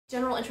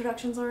General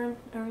introductions are in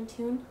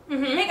tune.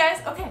 Hey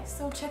guys, okay,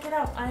 so check it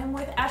out. I am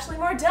with Ash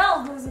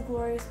Hardell, who is a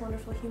glorious,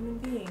 wonderful human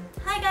being.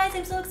 Hi guys,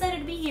 I'm so excited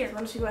to be here.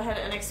 Why don't you go ahead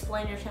and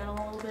explain your channel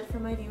a little bit for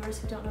my viewers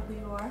who don't know who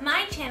you are?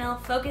 My channel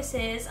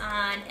focuses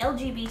on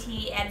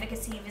LGBT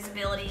advocacy,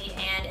 visibility,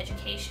 and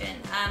education.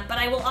 But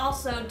I will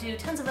also do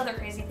tons of other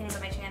crazy things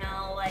on my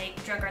channel,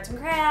 like drunk arts and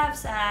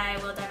crafts. I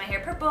will dye my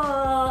hair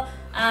purple,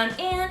 and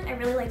I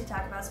really like to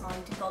talk about small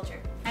YouTube culture.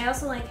 I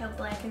also like how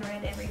black and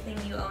red everything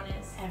you own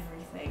is. Everything.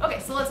 Okay,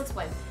 so let's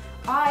explain.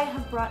 I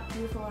have brought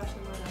beautiful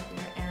Ashley Hardell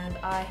here, and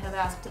I have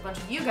asked a bunch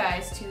of you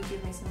guys to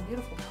give me some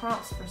beautiful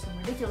prompts for some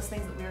ridiculous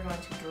things that we are going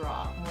to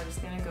draw, and we're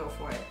just gonna go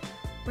for it.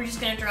 We're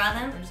just gonna draw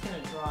them? We're just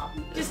gonna draw.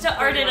 Just to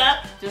art it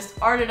up? Just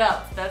art it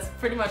up. That's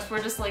pretty much,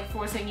 we're just like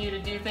forcing you to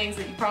do things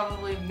that you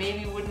probably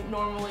maybe wouldn't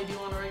normally do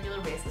on a regular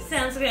basis.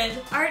 Sounds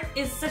good. Art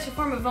is such a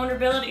form of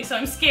vulnerability, so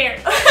I'm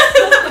scared. But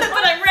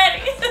I'm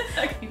ready.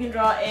 You can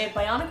draw a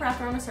bionic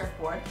raptor on a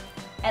surfboard,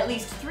 at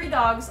least 3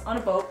 dogs on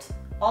a boat,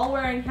 all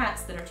wearing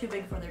hats that are too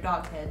big for their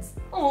dog heads,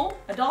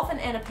 a dolphin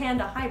and a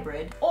panda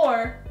hybrid,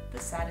 or the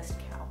saddest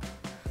cow.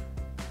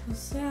 The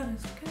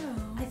saddest cow?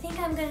 I think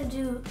I'm gonna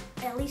do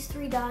at least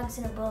 3 dogs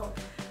in a boat.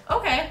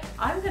 Okay,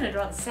 I'm gonna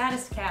draw the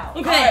saddest cow.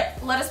 Okay.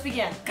 Alright, let us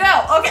begin. Go!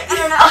 Okay, I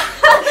don't know.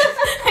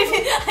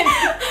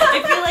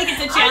 I feel like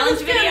it's a challenge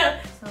video.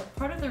 So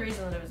part of the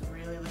reason that I was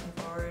really looking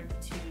forward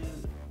to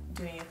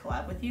doing a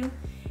collab with you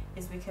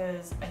is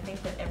because I think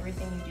that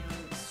everything you do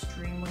is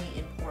extremely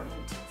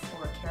important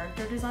for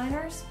character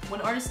designers.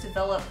 When artists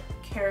develop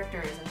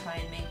characters and try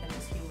and make them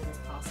as human as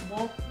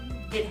possible,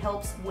 it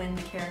helps when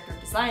the character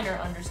designer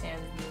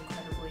understands the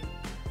incredibly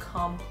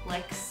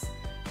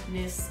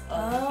complexness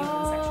of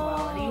human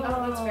sexuality.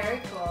 Oh, that's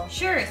very cool.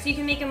 Sure, so you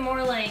can make a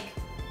more like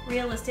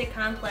realistic,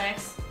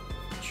 complex,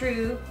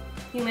 true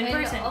human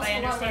person by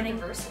understanding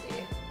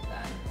diversity.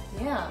 Then.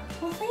 Yeah.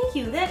 Well, thank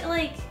you. That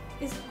like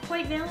is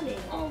quite validating.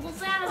 Oh, the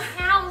saddest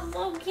cow is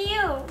so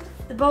cute.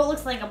 The boat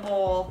looks like a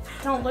bowl.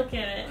 Don't look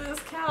at it. This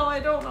cow, I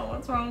don't know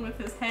what's wrong with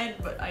his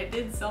head, but I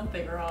did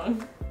something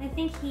wrong. I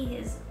think he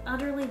is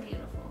utterly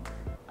beautiful.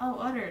 Oh,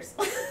 udders.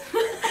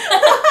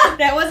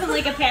 That wasn't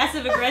like a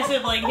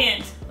passive-aggressive like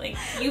hint. Like,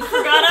 you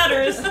forgot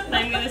udders, and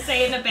I'm gonna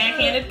say it in a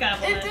backhanded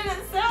compliment. It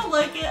didn't sound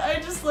like it.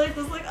 I just like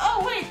was like,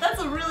 oh wait, that's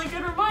a really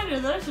good reminder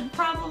that I should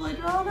probably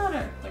draw an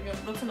udder. Like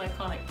that's an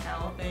iconic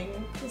cow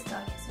thing. This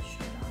dog has a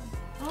shirt on.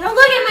 Oh, Don't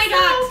look at my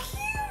dogs!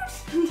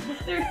 So cute.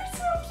 They're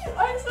so cute.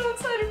 I'm so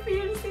excited for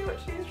you to see what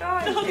she's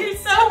drawing. Oh, they're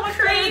so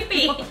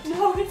creepy.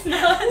 No, it's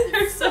not.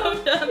 They're so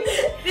dumb.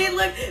 They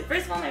look.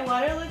 First of all, my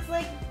water looks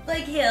like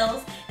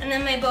hills, and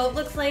then my boat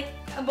looks like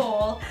a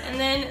bowl, and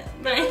then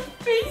my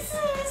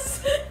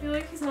faces. I feel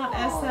like he's not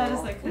as sad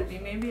as I could be.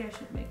 Maybe I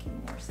should make him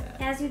more sad.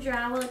 As you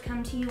draw, will it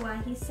come to you why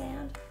he's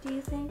sad? Do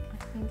you think? I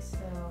think so.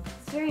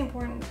 It's very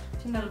important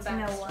to know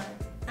why.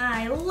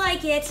 I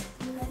like it.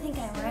 I think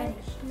I'm ready.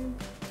 Do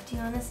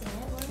you want to see it,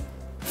 Lauren?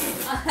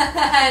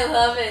 I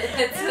love it.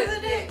 It's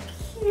Isn't so it cute.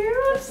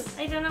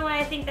 I don't know why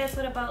I think that's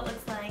what a boat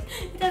looks like.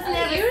 It doesn't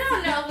have You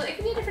don't know, but it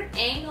can be a different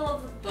angle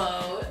of the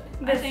boat.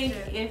 I think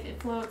if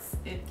it floats,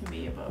 it can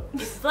be a boat.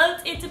 It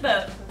floats, it's a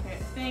boat. Okay,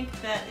 I think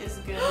that is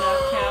good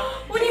enough, cow.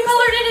 When you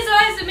colored in his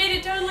eyes, it made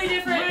it totally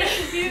different.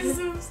 He's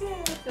so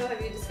sad. So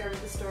have you discovered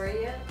the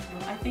story yet?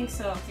 I think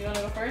so. Do you want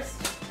to go first?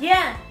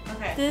 Yeah.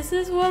 Okay. This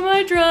is what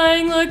my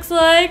drawing looks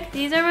like.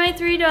 These are my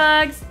 3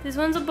 dogs. This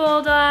one's a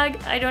bulldog.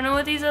 I don't know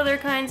what these other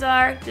kinds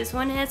are. This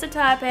one has a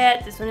top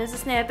hat. This one has a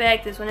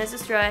snapback. This one has a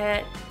straw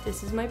hat.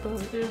 This is my boat.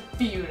 They're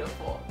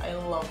beautiful. I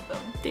love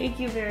them. Thank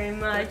you very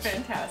much. They're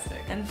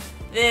fantastic. And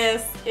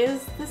this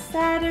is the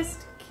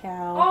saddest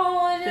cow.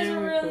 Oh, it is There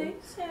we really go.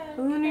 sad.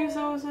 Who knew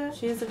so sad?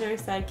 She is a very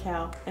sad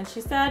cow. And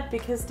she's sad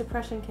because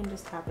depression can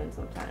just happen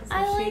sometimes.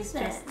 I And like she's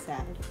that. just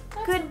sad.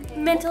 Good okay.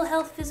 mental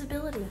health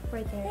visibility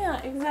right there.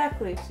 Yeah,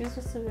 exactly. She's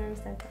just a very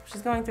sad cow.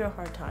 She's going through a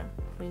hard time.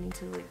 We need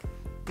to like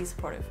be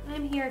supportive.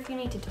 I'm here if you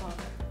need to talk.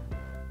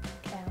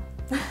 Cow.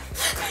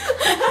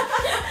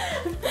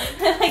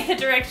 I like the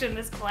direction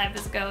this collab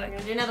is We're going.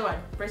 gonna do another one.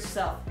 Brace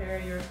yourself. Here are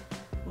your...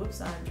 Whoops,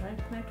 I'm trying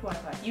to connect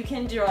Wi-Fi. You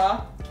can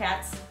draw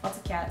cats, lots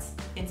of cats,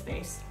 in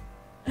space.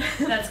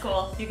 That's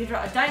cool. You can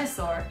draw a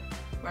dinosaur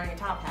wearing a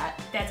top hat.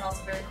 That's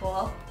also very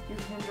cool. You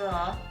can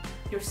draw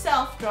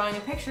yourself drawing a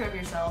picture of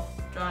yourself,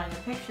 drawing a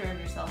picture of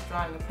yourself,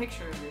 drawing a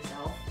picture of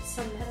yourself.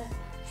 So meta.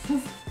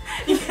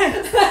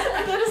 Yes,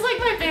 that is like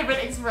my favorite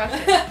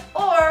expression.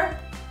 Or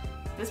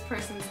this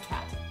person's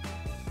cat.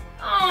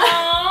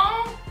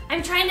 Aww. I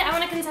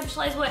want to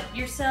conceptualize what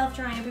yourself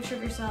drawing a picture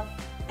of yourself.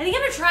 I think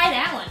I'm gonna try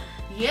that one.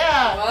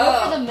 Yeah, Whoa. go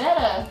for the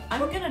meta.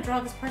 I'm gonna draw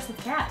this person's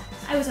cat.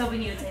 I was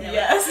hoping you would say that.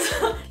 Yes.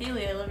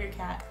 Kaeli, I love your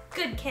cat.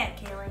 Good cat,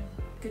 Kaeli.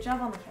 Good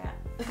job on the cat.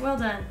 Well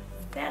done.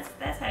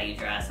 That's how you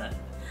draw something.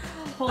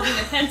 Holding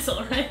a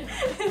pencil, right?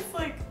 It's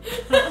like...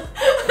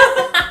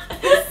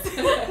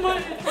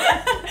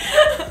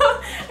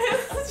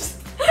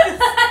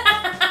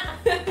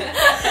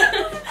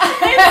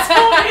 It's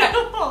so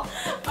beautiful.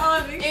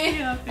 Oh, it makes me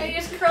happy. I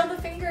just curled the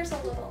fingers a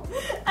little.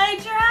 I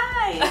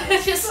tried.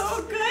 It's just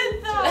so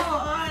good though.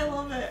 Oh, I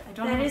love it. I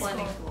don't That have a is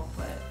blending cool. tool,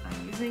 but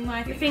I'm using using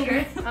my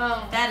finger.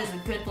 That is a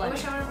good I blending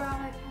wish I would have tool. brought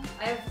my pen.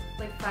 I have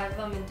like 5 of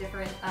them in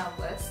different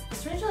lists.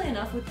 Strangely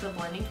enough, with the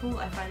blending tool,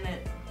 I find that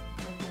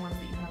like the ones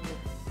that you have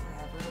like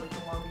forever, like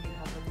the longer you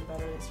have them, the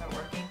better they start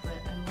working. But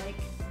I like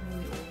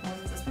really old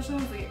ones, especially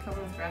ones that get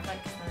covered with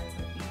graphite, because then it's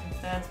like, you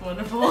can, that's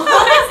wonderful.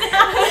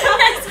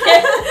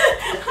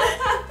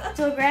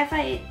 So a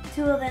graphite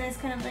tool then is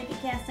kind of like a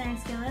cast iron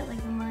skillet,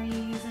 like the more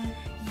you use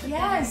it. the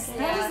Yes, better.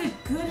 that is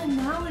a good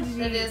analogy.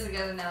 That is a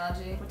good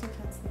analogy. What do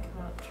cats think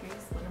about trees,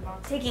 litter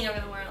boxes? Taking over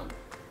the world.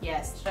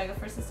 Yes. Should I go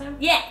first this time?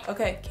 Yeah.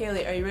 Okay,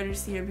 Kaeli, are you ready to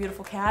see your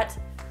beautiful cat?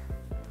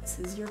 This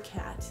is your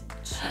cat.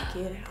 Check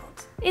it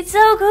out. It's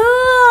so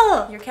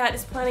cool. Your cat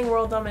is planning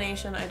world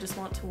domination. I just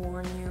want to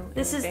warn you. in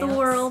This is the advance.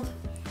 world.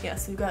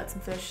 Yes, we've got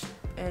some fish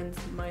and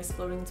mice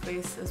floating in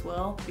space as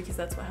well, because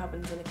that's what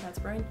happens in a cat's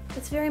brain.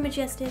 It's very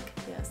majestic.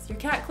 Yes, your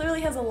cat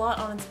clearly has a lot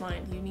on its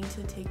mind. You need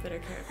to take better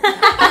care of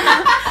it.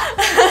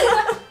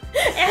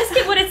 Ask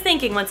it what it's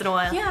thinking once in a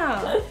while.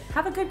 Yeah,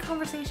 have a good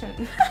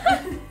conversation.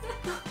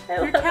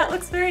 Your cat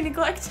looks very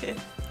neglected.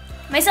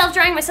 Myself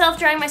drawing myself,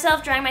 drawing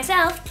myself, drawing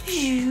myself.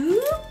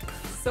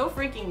 So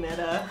freaking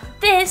meta.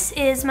 This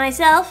is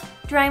myself,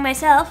 drawing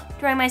myself,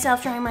 drawing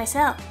myself, drawing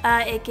myself.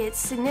 It gets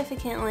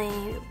significantly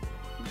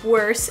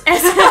worse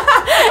as the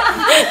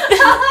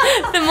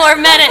more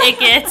meta it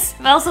gets.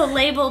 I've also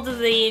labeled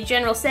the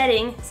general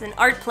setting as an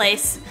art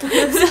place. So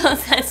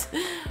that's,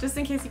 Just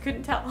in case you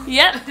couldn't tell.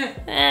 yep.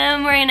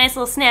 I'm wearing a nice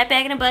little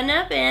snapback and a button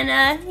up,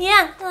 and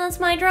yeah, that's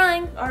my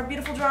drawing. Our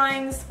beautiful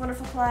drawings,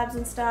 wonderful collabs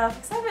and stuff.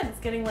 Except it's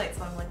getting late,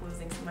 so I'm like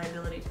losing my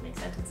ability to make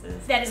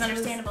sentences. That is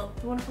understandable.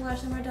 The wonderful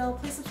Ash Hardell.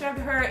 Please subscribe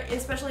to her,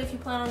 especially if you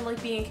plan on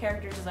like being a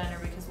character designer,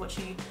 because what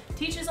she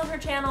teaches on her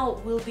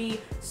channel will be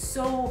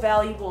so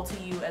valuable to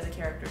you as a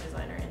character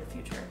designer in the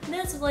future. And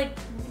that's like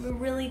a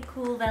really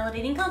cool,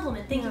 validating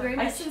compliment. Thank you very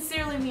I much.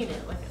 sincerely mean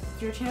it. Like,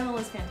 your channel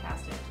is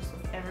fantastic, just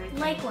with everything.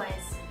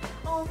 Likewise.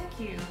 Oh, thank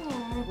you.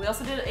 Aw. We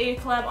also did a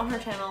collab on her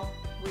channel,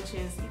 which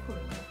is equally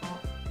wonderful.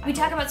 We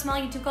talk about small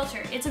YouTube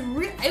culture. It's a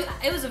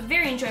it was a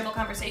very enjoyable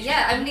conversation.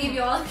 Yeah, I'm gonna give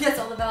you all that's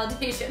all the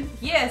validation.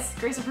 Yes,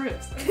 Grace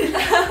approves.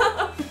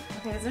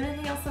 Okay, is there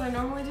anything else that I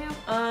normally do?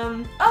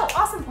 Oh,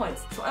 awesome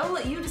points. So I will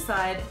let you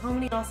decide how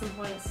many awesome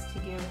points to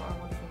give our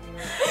wonderful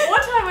viewers.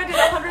 One time I did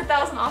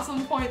 100,000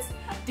 awesome points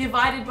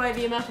divided by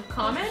the amount of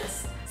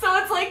comments. So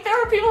it's like there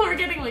were people who were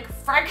getting like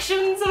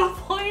fractions of a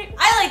point.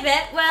 I like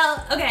that.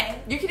 Well, okay.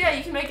 You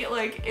can make it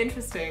like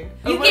interesting.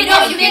 You Or get what you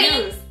about get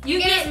views? You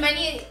get as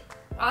many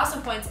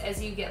awesome points as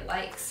you get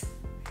likes.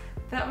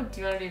 That would.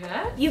 Do you want to do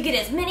that? You get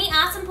as many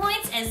awesome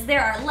points as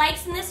there are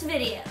likes in this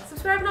video.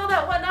 Subscribe and all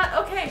that whatnot.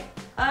 Okay.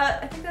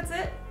 I think that's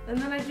it. And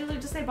then I usually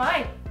just say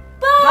bye.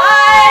 Bye.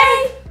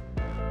 Bye.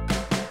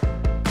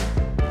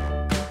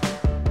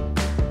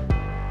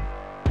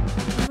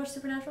 You watch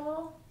Supernatural at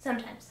all?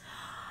 Sometimes.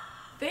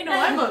 They know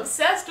I'm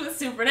obsessed with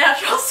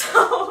Supernatural,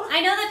 so.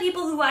 I know that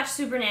people who watch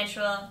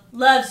Supernatural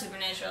love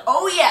Supernatural.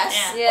 Oh yes.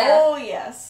 Yeah. Yeah. Oh yes.